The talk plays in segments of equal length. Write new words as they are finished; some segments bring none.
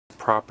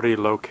Property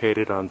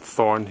located on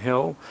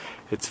Thornhill.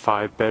 It's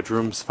 5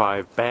 bedrooms,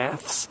 5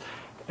 baths,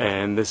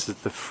 and this is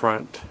the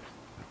front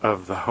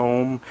of the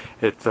home.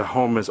 The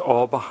home is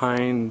all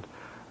behind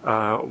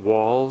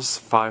walls,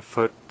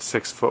 5-foot,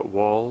 6-foot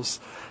walls,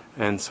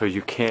 and so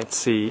you can't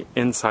see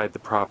inside the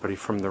property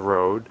from the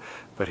road.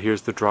 But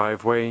here's the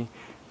driveway.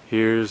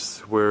 Here's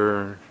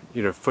where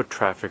foot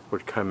traffic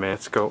would come in.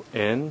 Let's go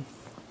in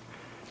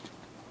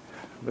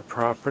the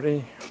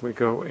property. We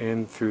go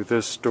in through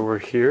this door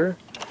here,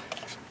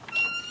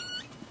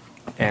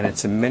 and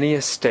it's a mini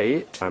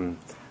estate.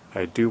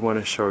 I do want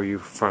to show you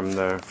from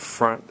the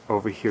front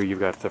over here. You've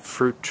got the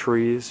fruit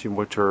trees,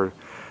 which are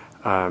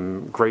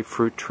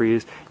grapefruit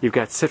trees. You've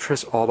got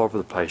citrus all over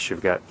the place.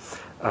 You've got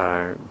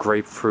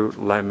grapefruit,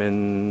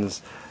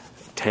 lemons,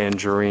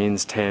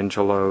 tangerines,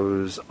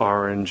 tangelos,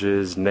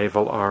 oranges,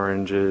 navel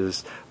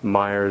oranges,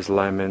 Myers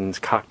lemons,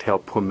 cocktail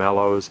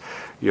pomelos.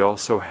 You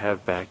also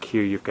have back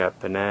here, you've got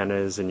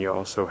bananas, and you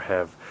also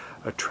have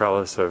a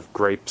trellis of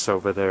grapes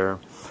over there.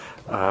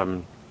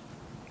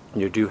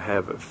 You do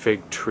have a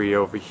fig tree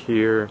over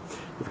here.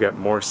 You've got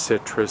more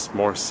citrus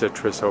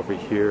over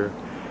here.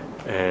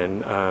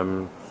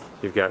 And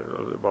you've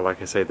got, well,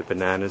 like I say, the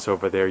bananas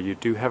over there. You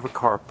do have a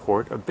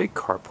carport, a big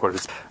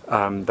carport.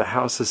 The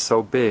house is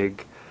so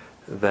big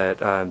that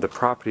the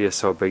property is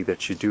so big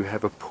that you do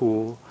have a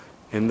pool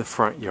in the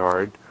front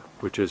yard,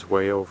 which is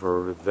way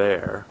over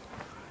there.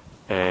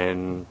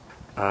 And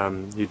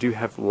you do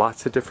have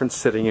lots of different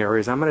sitting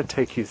areas. I'm going to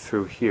take you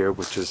through here,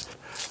 which is,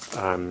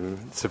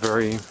 it's a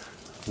very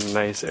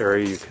nice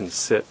area. You can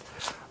sit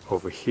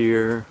over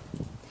here.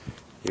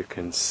 You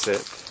can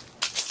sit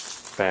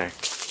back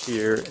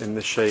here in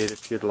the shade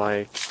if you'd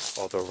like,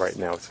 although right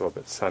now it's a little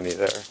bit sunny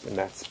there in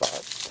that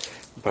spot.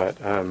 But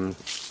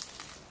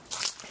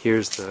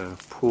here's the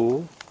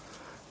pool.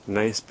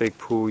 Nice big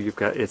pool. You've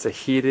got, it's a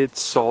heated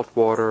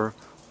saltwater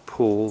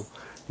pool.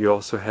 You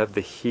also have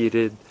the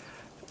heated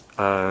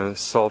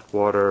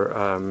saltwater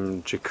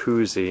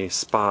jacuzzi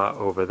spa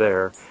over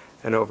there,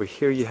 and over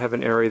here you have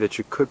an area that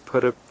you could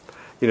put a,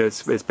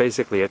 it's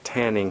basically a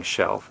tanning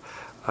shelf.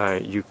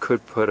 You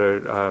could put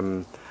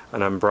an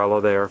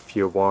umbrella there if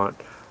you want.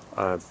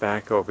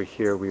 Back over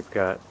here we've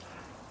got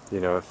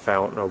a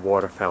fountain, a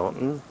water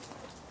fountain,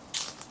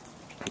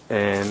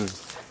 and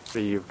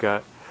you've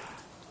got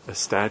a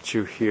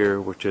statue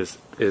here which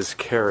is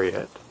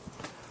Carriot.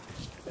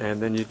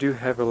 And then you do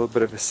have a little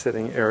bit of a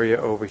sitting area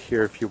over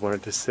here if you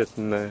wanted to sit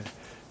in the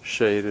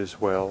shade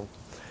as well.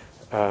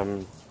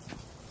 And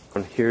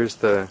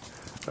here's a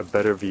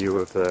better view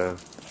of the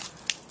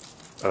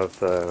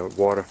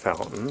water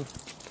fountain.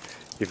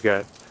 You've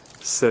got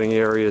sitting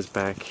areas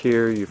back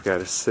here. You've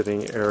got a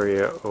sitting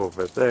area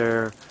over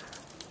there.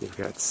 You've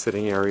got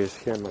sitting areas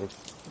here. I'm going to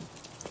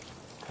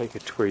take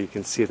it to where you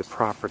can see the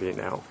property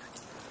now.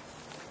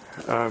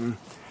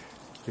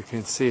 You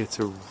can see it's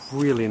a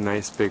really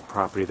nice big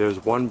property.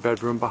 There's one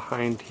bedroom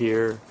behind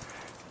here.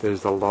 There's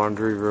the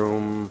laundry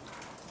room.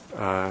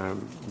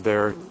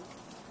 There are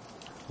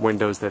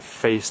windows that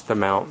face the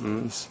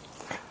mountains.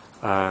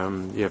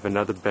 You have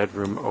another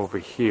bedroom over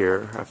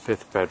here, a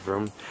 5th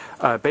bedroom.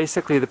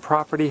 Basically the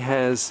property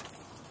has,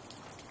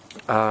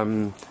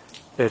 let's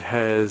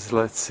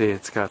see,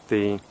 it's got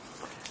the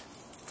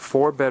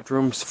 4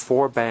 bedrooms,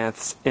 4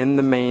 baths in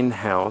the main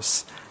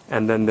house,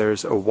 and then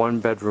there's a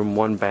 1-bedroom,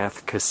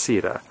 1-bath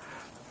casita.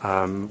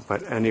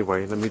 But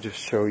anyway, let me just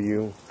show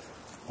you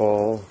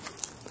all.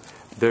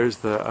 There's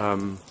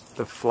the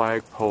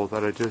flagpole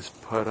that I just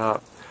put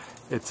up.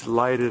 It's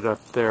lighted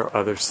up there.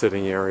 Other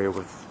sitting area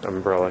with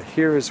umbrella.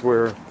 Here is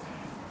where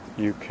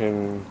you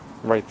can,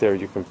 right there,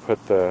 you can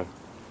put the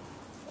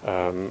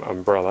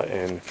umbrella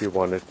in if you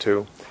wanted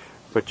to.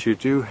 But you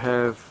do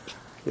have,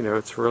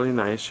 it's really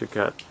nice. You've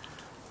got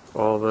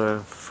all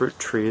the fruit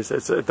trees.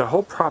 The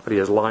whole property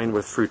is lined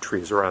with fruit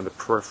trees around the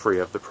periphery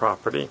of the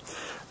property.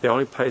 The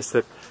only place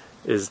that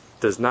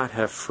does not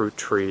have fruit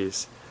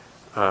trees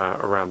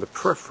around the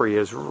periphery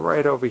is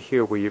right over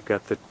here where you've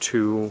got the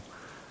 2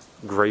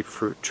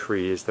 grapefruit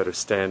trees that are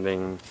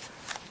standing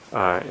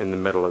in the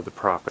middle of the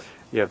property.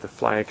 You have the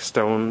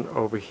flagstone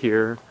over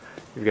here.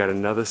 You've got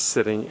another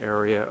sitting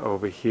area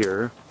over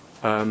here.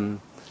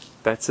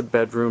 That's a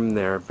bedroom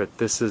there, but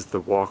this is the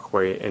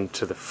walkway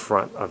into the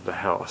front of the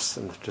house,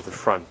 into the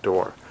front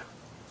door.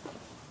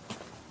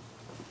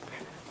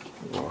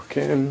 Walk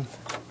in.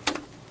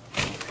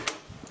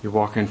 You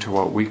walk into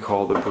what we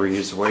call the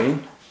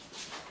breezeway,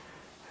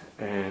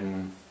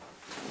 and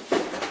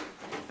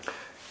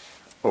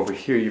over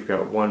here you've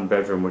got 1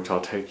 bedroom, which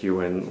I'll take you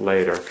in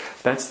later.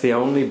 That's the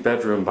only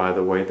bedroom, by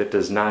the way, that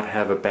does not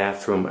have a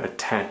bathroom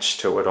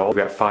attached to it. We've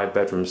got 5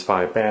 bedrooms,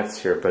 5 baths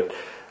here, but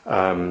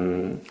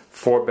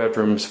 4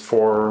 bedrooms,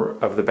 4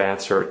 of the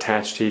baths are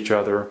attached to each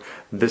other.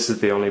 This is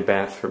the only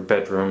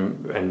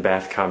bedroom and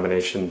bath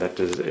combination that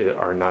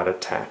are not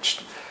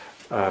attached.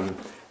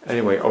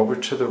 Anyway, over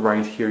to the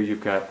right here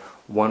you've got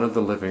one of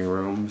the living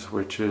rooms,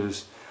 which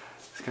is,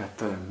 it's got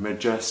the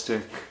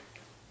majestic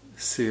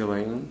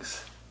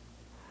ceilings.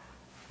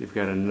 You've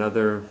got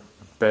another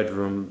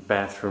bedroom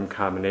bathroom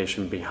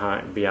combination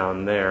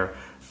beyond there.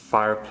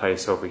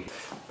 fireplace over here.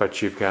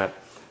 But you've got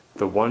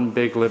the one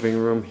big living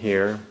room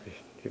here.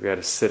 You've got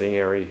a sitting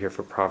area here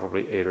for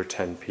probably 8 or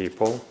 10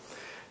 people.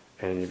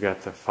 And you've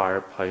got the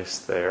fireplace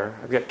there.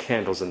 I've got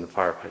candles in the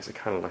fireplace. It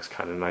kind of looks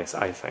kind of nice,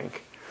 I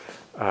think.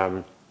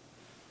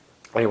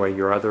 Anyway,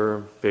 your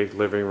other big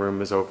living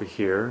room is over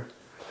here.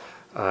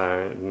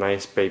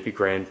 Nice baby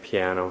grand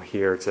piano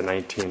here. It's a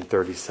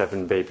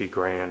 1937 baby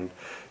grand.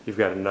 You've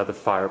got another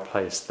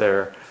fireplace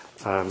there.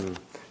 And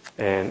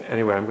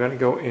anyway, I'm going to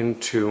go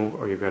into,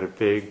 or you've got a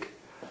big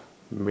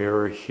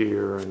mirror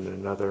here and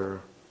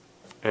another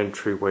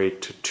entryway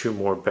to 2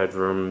 more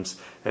bedrooms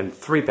and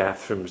 3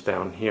 bathrooms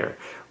down here.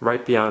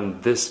 Right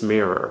beyond this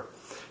mirror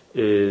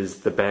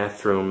is the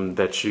bathroom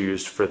that's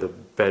used for the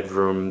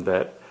bedroom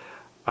that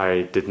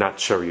I did not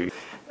show you.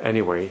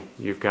 Anyway,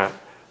 you've got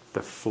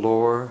the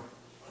floor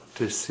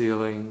to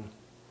ceiling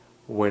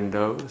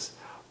windows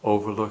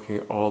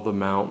overlooking all the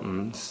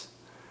mountains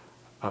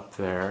up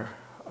there.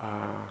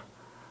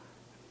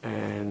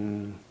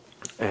 And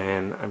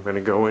I'm going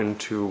to go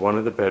into one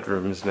of the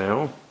bedrooms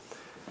now.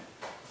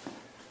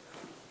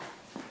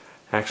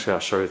 Actually, I'll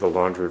show you the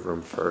laundry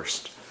room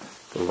first.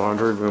 The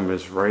laundry room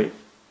is right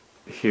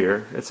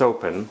here. It's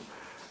open,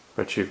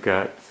 but you've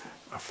got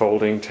a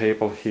folding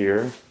table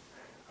here,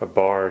 a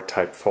bar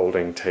type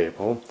folding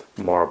table,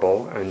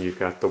 marble, and you've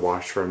got the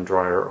washer and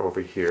dryer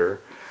over here.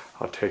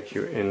 I'll take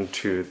you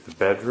into the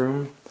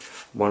bedroom,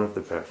 one of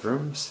the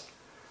bedrooms.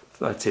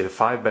 Let's see, the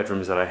 5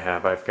 bedrooms that I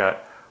have, I've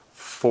got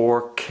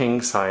 4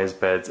 king size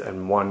beds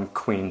and 1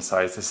 queen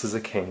size. This is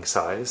a king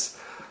size.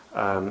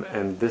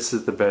 And this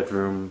is the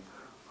bedroom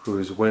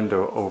whose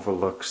window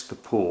overlooks the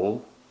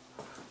pool,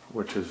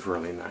 which is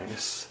really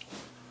nice.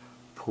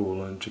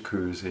 Pool and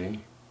jacuzzi.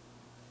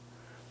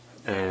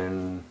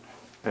 And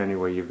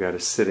anyway, you've got a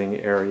sitting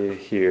area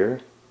here.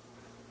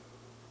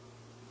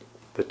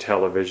 The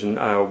television.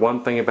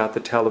 One thing about the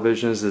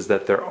televisions is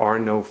that there are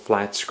no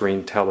flat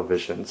screen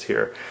televisions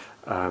here.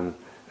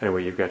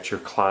 Anyway, you've got your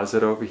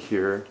closet over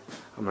here.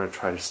 I'm going to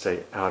try to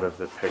stay out of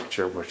the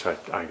picture, which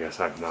I guess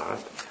I'm not.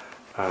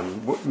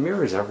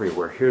 Mirrors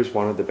everywhere. Here's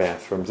one of the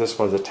bathrooms. This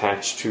one's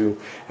attached to,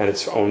 and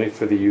it's only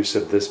for the use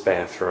of this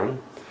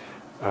bathroom.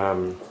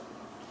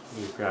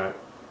 You've got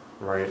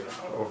right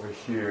over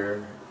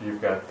here,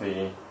 you've got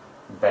the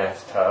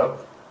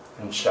bathtub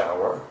and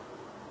shower.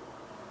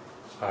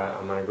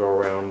 I'm going to go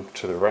around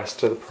to the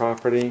rest of the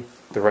property,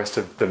 the rest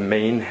of the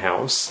main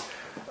house,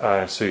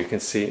 so you can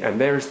see.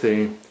 And there's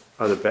the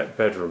other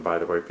bedroom, by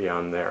the way,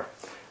 beyond there.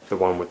 The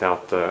one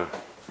without the...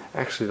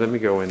 Actually, let me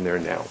go in there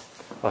now.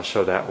 I'll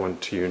show that one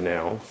to you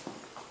now.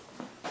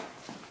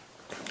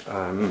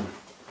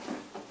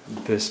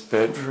 This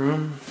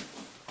bedroom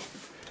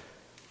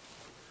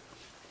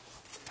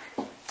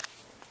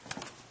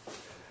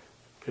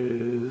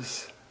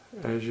is,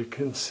 as you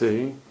can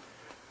see,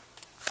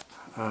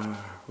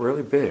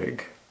 really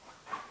big.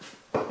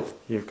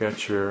 You've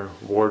got your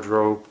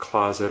wardrobe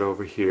closet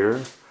over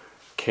here,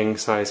 king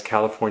size,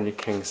 California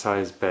king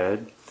size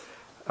bed,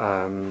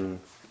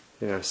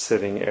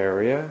 sitting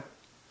area.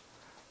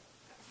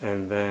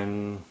 And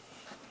then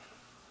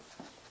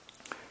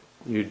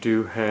you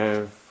do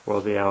have,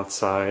 well, the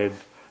outside,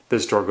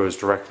 this door goes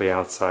directly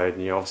outside,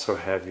 and you also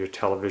have your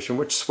television,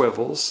 which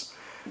swivels,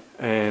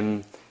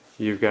 and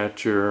you've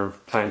got your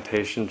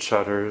plantation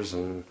shutters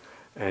and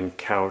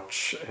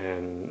couch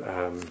and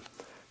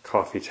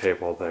coffee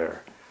table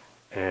there.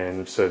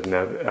 And so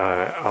now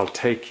I'll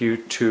take you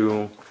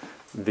to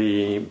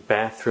the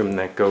bathroom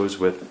that goes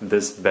with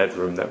this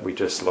bedroom that we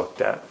just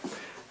looked at.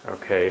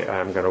 Okay,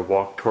 I'm going to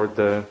walk toward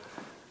the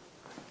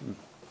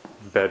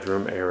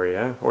bedroom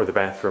area, or the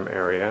bathroom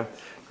area.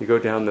 You go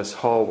down this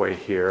hallway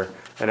here,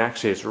 and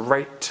actually it's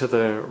right to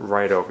the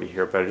right over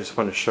here, but I just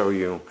want to show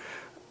you,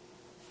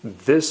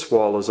 this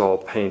wall is all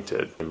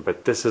painted,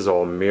 but this is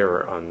all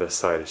mirror on this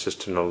side. It's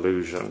just an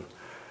illusion.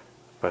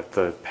 But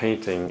the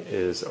painting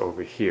is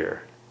over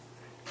here.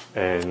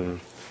 And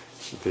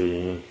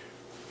the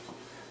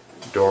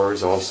door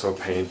is also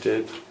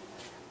painted,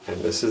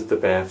 and this is the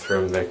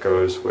bathroom that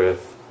goes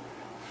with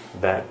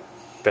that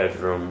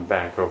bedroom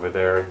back over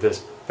there.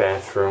 This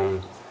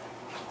bathroom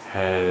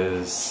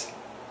has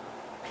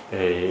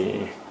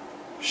a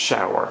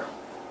shower.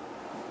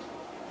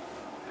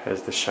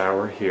 Has the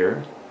shower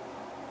here.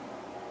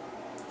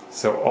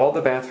 So all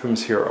the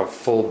bathrooms here are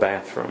full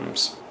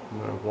bathrooms. I'm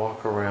going to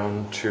walk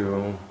around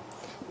to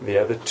the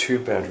other 2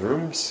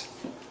 bedrooms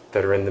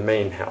that are in the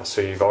main house.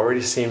 So you've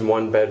already seen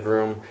 1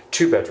 bedroom,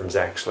 2 bedrooms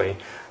actually.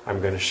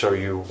 I'm going to show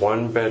you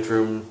 1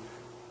 bedroom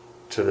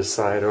to the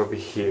side over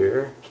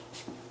here,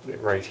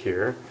 right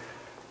here.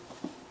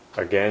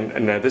 Again,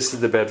 and now this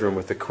is the bedroom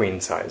with the queen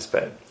size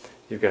bed.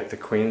 You've got the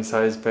queen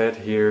size bed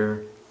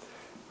here.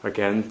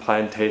 Again,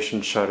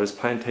 plantation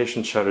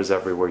shutters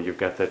everywhere. You've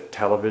got the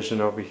television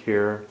over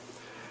here,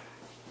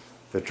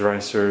 the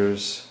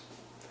dressers,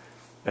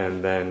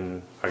 and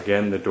then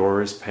again the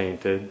door is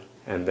painted,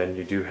 and then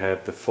you do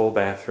have the full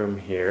bathroom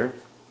here,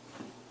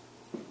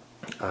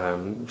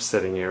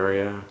 sitting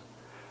area.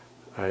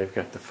 You've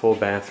got the full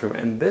bathroom,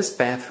 and this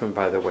bathroom,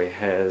 by the way,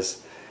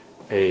 has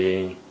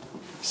a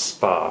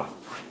spa.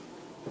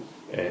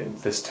 And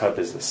this tub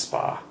is the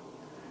spa.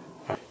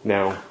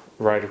 Now,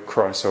 right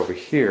across over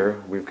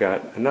here, we've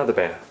got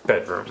another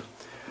bedroom.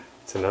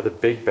 It's another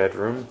big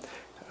bedroom.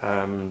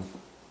 Again,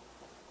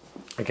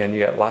 you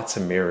got lots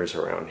of mirrors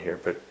around here,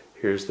 but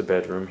here's the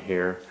bedroom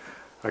here.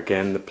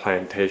 Again, the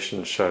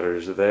plantation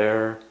shutters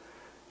there.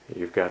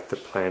 You've got the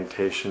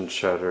plantation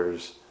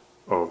shutters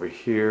over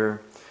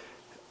here,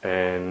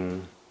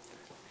 and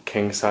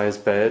king-size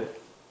bed.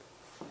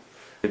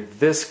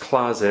 This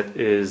closet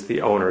is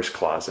the owner's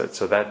closet,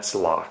 so that's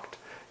locked.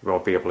 You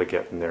won't be able to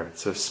get in there.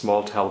 It's a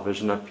small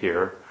television up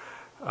here.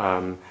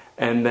 And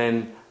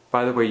then,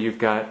 by the way, you've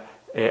got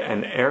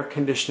an air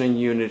conditioning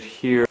unit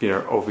here. You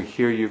know, over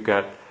here you've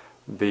got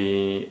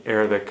the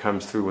air that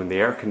comes through when the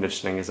air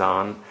conditioning is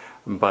on,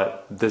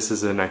 but this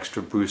is an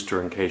extra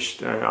booster in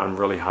case on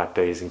really hot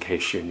days in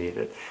case you need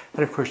it.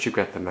 And of course you've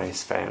got the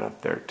nice fan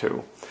up there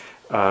too.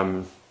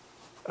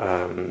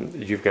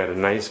 You've got a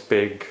nice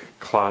big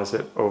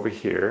closet over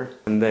here,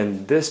 and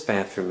then this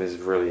bathroom is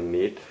really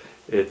neat.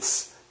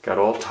 It's got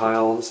all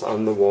tiles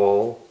on the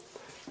wall,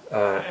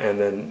 and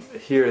then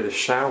here the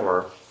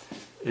shower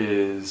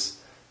is,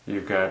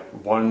 you've got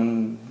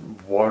one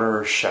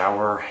water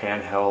shower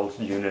handheld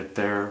unit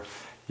there.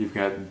 You've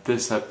got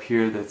this up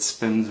here that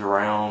spins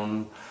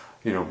around,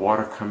 you know,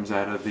 water comes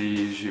out of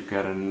these. You've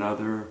got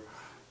another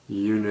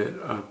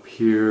unit up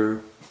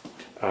here,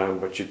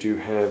 but you do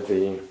have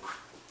the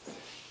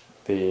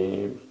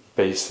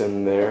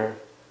basin there,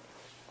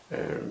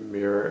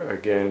 mirror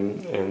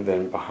again, and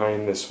then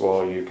behind this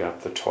wall you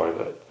got the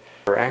toilet.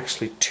 There are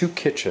actually two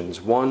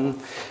kitchens. One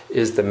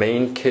is the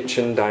main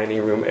kitchen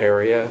dining room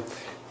area,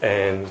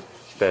 and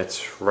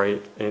that's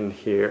right in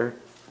here,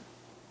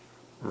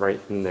 right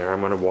in there.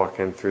 I'm going to walk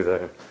in through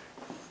the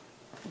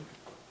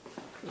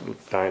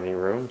dining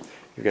room.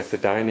 You've got the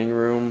dining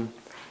room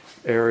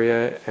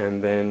area,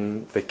 and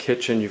then the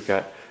kitchen. You've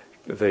got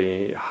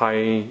the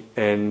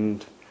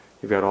high-end,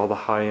 you've got all the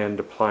high-end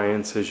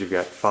appliances. You've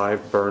got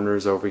 5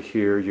 burners over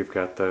here. You've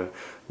got the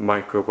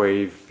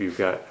microwave. You've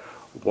got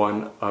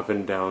one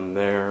oven down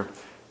there.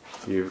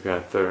 You've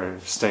got the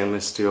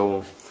stainless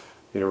steel,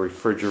 you know,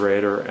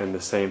 refrigerator, and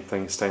the same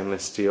thing,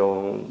 stainless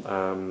steel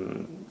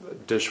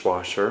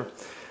dishwasher.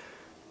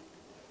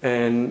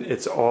 And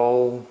it's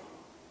all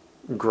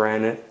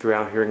granite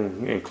throughout here,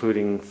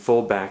 including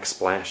full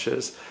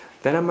backsplashes.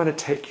 Then I'm going to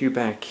take you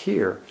back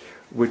here,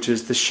 which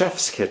is the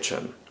chef's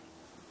kitchen.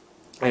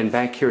 And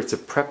back here it's a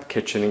prep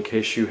kitchen in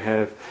case you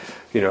have,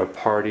 you know, a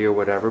party or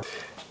whatever.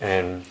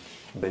 And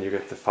then you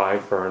got the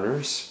 5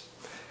 burners.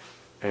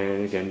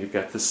 And again, you've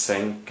got the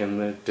sink and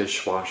the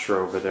dishwasher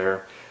over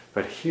there.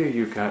 But here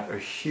you've got a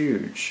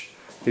huge,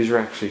 these are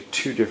actually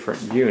 2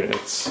 different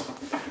units.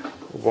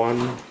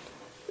 One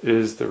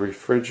is the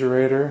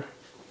refrigerator,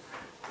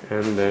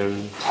 and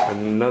then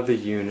another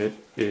unit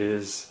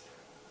is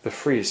the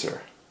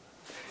freezer.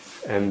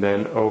 And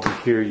then over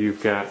here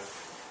you've got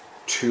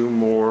 2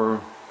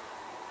 more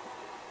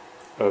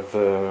of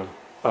the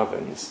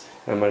ovens.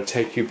 I'm going to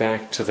take you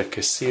back to the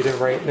casita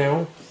right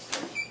now.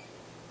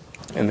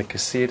 And the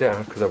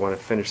casita, because I want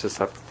to finish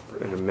this up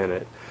in a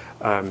minute,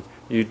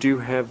 you do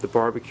have the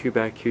barbecue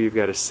back here. You've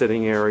got a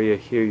sitting area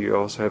here. You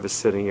also have a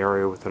sitting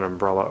area with an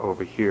umbrella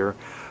over here.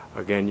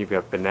 Again, you've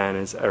got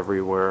bananas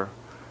everywhere,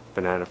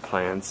 banana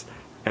plants.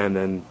 And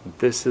then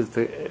this is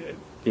the,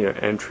 you know,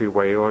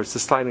 entryway, or it's the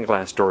sliding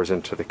glass doors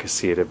into the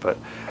casita, but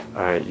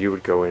you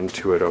would go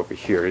into it over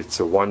here.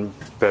 It's a 1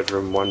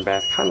 bedroom, 1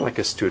 bath, kind of like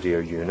a studio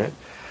unit.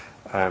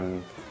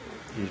 You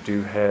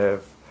do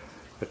have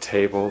a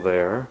table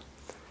there,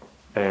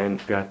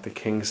 and got the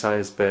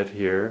king-size bed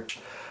here.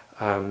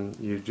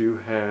 You do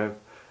have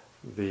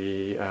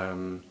the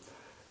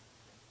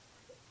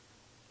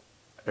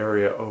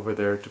area over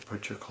there to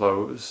put your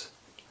clothes.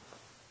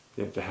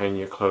 You have to hang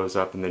your clothes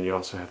up, and then you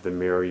also have the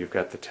mirror. You've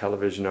got the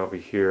television over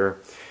here,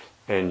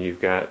 and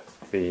you've got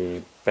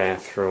the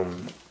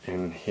bathroom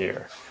in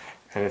here.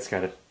 And it's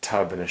got a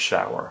tub and a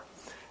shower.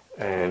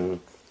 And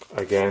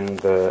again,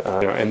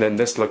 and then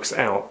this looks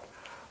out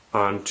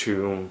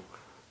onto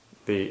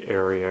the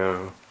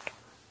area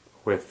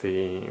with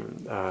the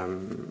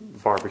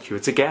barbecue.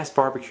 It's a gas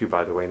barbecue,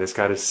 by the way, and it's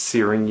got a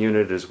searing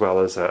unit as well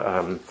as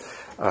a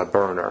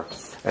burner.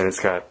 And it's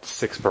got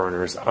 6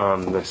 burners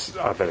on this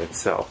oven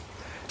itself,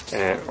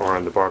 or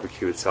on the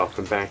barbecue itself.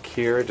 And back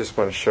here, I just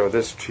want to show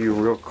this to you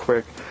real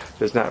quick.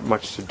 There's not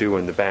much to do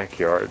in the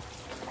backyard,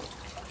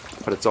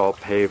 but it's all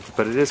paved.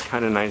 But it is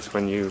kind of nice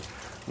when you've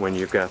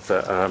got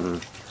the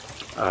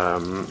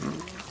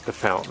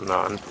fountain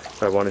on.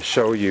 But I want to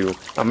show you.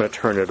 I'm going to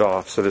turn it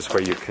off so this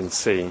way you can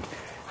see.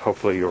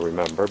 Hopefully you'll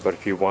remember. But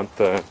if you want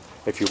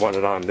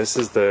it on, this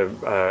is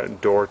the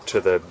door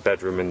to the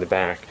bedroom in the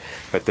back.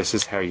 But this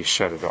is how you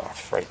shut it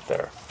off right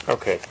there.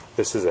 Okay,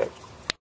 this is it.